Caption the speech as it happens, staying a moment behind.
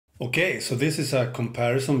Okay, so this is a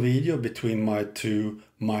comparison video between my two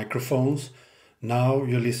microphones. Now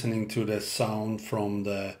you're listening to the sound from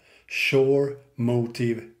the Shure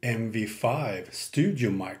Motiv MV5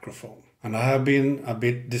 studio microphone. And I have been a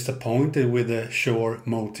bit disappointed with the Shure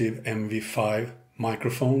Motiv MV5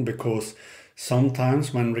 microphone because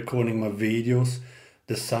sometimes when recording my videos,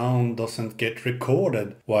 the sound doesn't get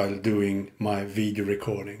recorded while doing my video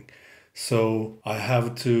recording. So I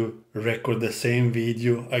have to record the same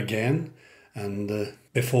video again, and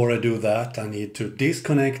before I do that I need to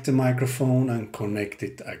disconnect the microphone and connect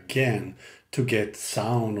it again to get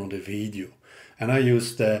sound on the video. And I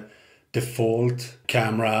use the default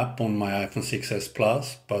camera app on my iPhone 6s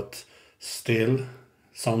Plus, but still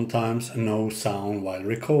sometimes no sound while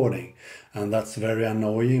recording, and that's very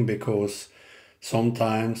annoying because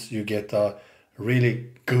sometimes you get a really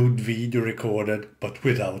good video recorded but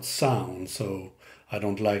without sound, so I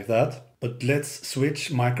don't like that. But let's switch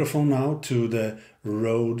microphone now to the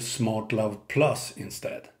Rode Smartlav Plus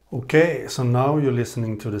instead. Okay, so now you're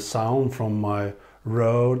listening to the sound from my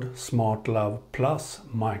Rode Smartlav Plus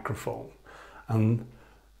microphone, and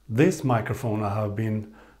this microphone I have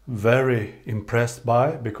been very impressed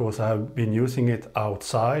by because I have been using it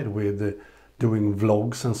outside with doing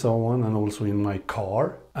vlogs and so on, and also in my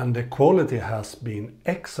car, and the quality has been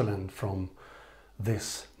excellent from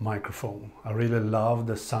this microphone. I really love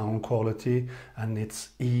the sound quality and its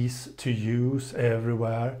ease to use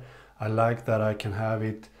everywhere. I like that I can have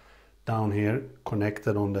it down here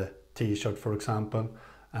connected on the t-shirt, for example,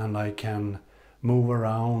 and I can move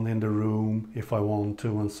around in the room if I want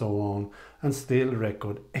to and so on, and still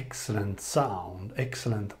record excellent sound,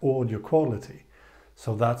 excellent audio quality.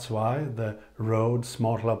 So that's why the Rode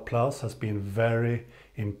Smartlav Plus has been very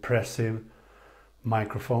impressive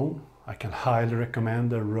microphone. I can highly recommend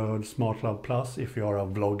the Rode Smartlav Plus if you are a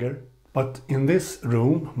vlogger. But in this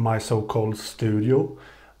room, my so-called studio,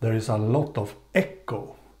 there is a lot of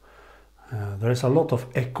echo. There is a lot of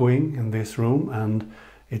echoing in this room, and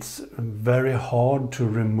it's very hard to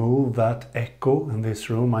remove that echo in this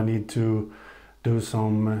room. I need to do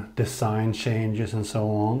some design changes and so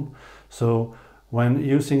on. So when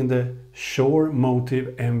using the Shure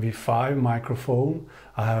Motiv MV5 microphone,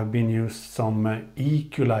 I have been using some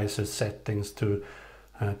equalizer settings to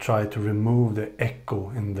try to remove the echo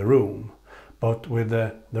in the room. But with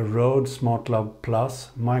the Rode Smartlav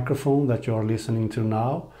Plus microphone that you are listening to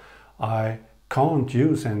now, I can't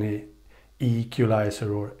use any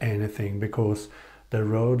equalizer or anything because the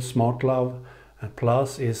Rode Smartlav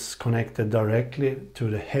Plus is connected directly to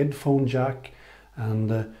the headphone jack,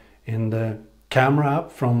 and in the camera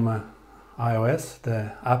app from iOS,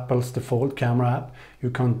 the Apple's default camera app, you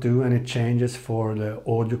can't do any changes for the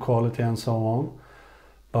audio quality and so on.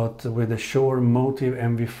 But with the Shure Motiv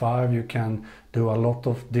MV5 you can do a lot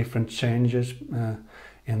of different changes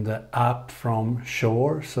in the app from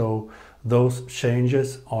Shure. So those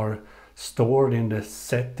changes are stored in the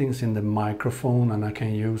settings in the microphone, and I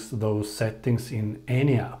can use those settings in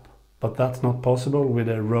any app. But that's not possible with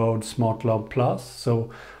the Rode Smartlav Plus.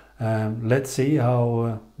 So let's see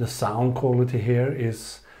how the sound quality here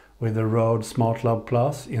is with the Rode Smartlav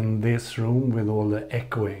Plus in this room with all the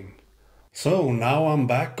echoing. So now I'm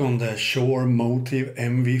back on the Shure Motiv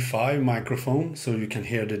MV5 microphone, so you can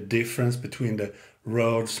hear the difference between the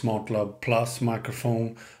Rode Smartlav Plus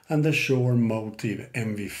microphone and the Shure Motiv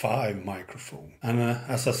MV5 microphone. And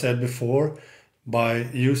as I said before, by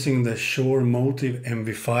using the Shure Motiv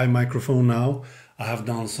MV5 microphone now, I have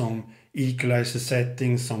done some equalizer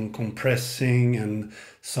settings, some compressing and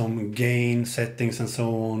some gain settings and so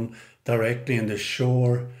on directly in the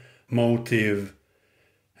Shure Motiv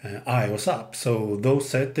iOS app. So those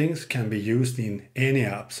settings can be used in any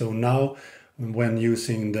app. So now when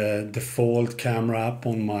using the default camera app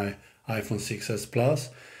on my iPhone 6s Plus,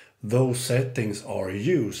 those settings are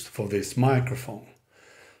used for this microphone.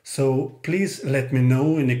 So please let me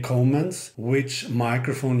know in the comments which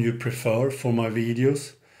microphone you prefer for my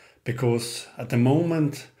videos, because at the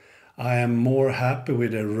moment I am more happy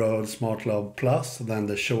with the Rode Smartlav Plus than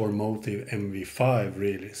the Shure Motiv MV5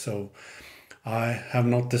 really. So I have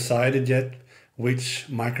not decided yet which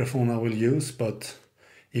microphone I will use, but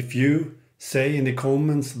if you say in the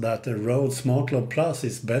comments that the Rode Smartlav Plus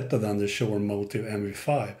is better than the Shure Motiv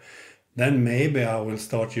MV5, then maybe I will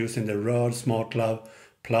start using the Rode Smartlav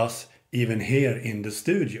Plus even here in the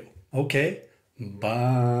studio. Okay,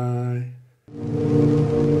 bye.